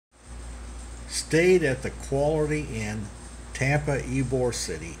stayed at the Quality Inn, Tampa, Ybor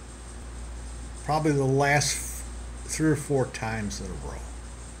City, probably the last 3 or 4 times in a row.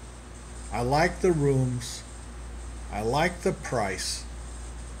 I like the rooms. I like the price.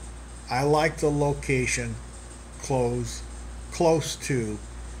 I like the location, close to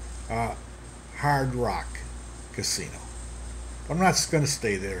Hard Rock Casino. I'm not going to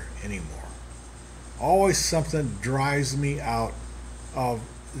stay there anymore. Always something drives me out of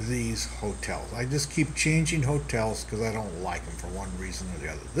these hotels. I just keep changing hotels because I don't like them for one reason or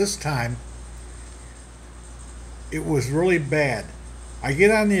the other. This time, it was really bad. I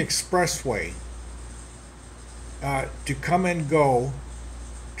get on the expressway to come and go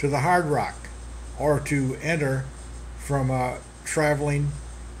to the Hard Rock or to enter from traveling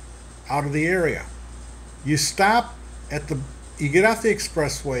out of the area. You stop at you get off the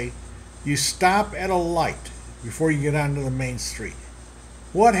expressway, you stop at a light before you get onto the main street.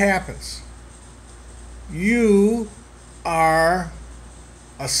 What happens? You are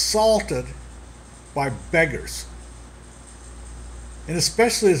assaulted by beggars. And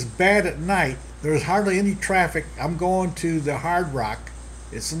especially it's bad at night. There's hardly any traffic. I'm going to the Hard Rock.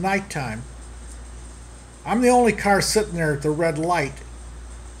 It's nighttime. I'm the only car sitting there at the red light,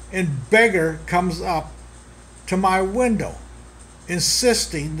 and beggar comes up to my window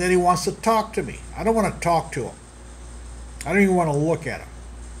insisting that he wants to talk to me. I don't want to talk to him. I don't even want to look at him.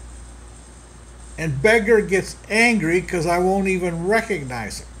 And beggar gets angry because I won't even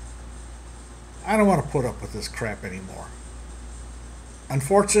recognize him. I don't want to put up with this crap anymore.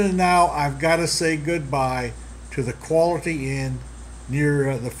 Unfortunately, now I've got to say goodbye to the Quality Inn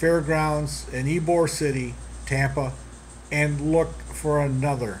near the fairgrounds in Ybor City, Tampa, and look for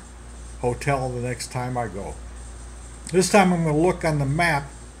another hotel the next time I go. This time I'm going to look on the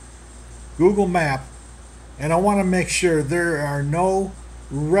map, Google Map, and I want to make sure there are no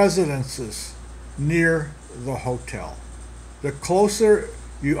residences near the hotel. The closer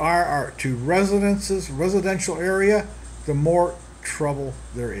you are to residential area, the more trouble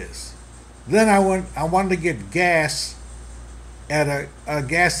there is. Then I wanted to get gas at a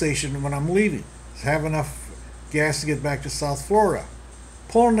gas station when I'm leaving. Have enough gas to get back to South Florida.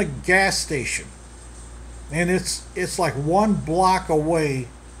 Pull in a gas station, and it's like 1 block away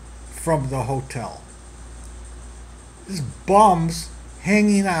from the hotel. There's bums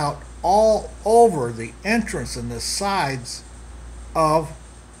hanging out all over the entrance and the sides of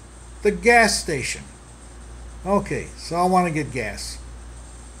the gas station. Okay, so I want to get gas.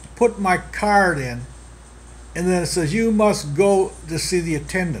 Put my card in, and then it says you must go to see the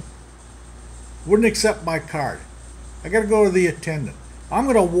attendant. Wouldn't accept my card. I got to go to the attendant. I'm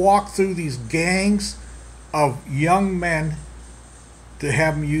going to walk through these gangs of young men to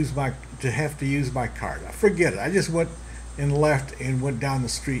have to use my card. Forget it. I just went and left and went down the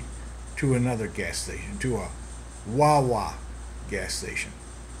street to another gas station, to a Wawa gas station.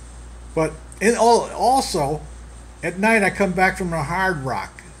 But also, at night I come back from the Hard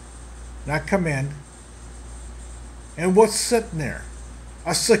Rock, and I come in, and what's sitting there?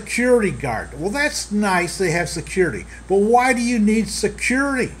 A security guard. Well, that's nice they have security, but why do you need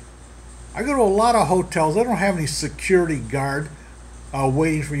security? I go to a lot of hotels. They don't have any security guard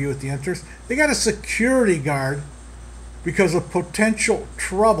waiting for you at the entrance. They got a security guard because of potential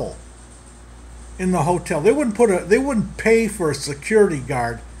trouble in the hotel. They wouldn't pay for a security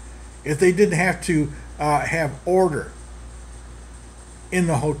guard if they didn't have to have order in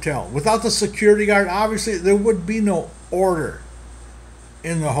the hotel. Without the security guard, obviously there would be no order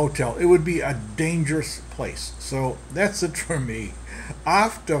in the hotel. It would be a dangerous place. So that's it for me. I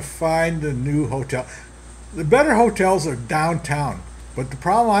have to find a new hotel. The better hotels are downtown, but the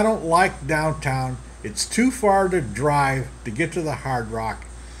problem, I don't like downtown. It's too far to drive to get to the Hard Rock,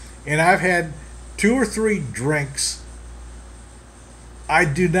 and I've had 2 or 3 drinks. I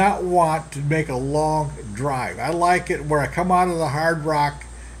do not want to make a long drive. I like it where I come out of the Hard Rock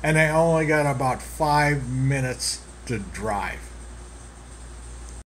and I only got about 5 minutes to drive.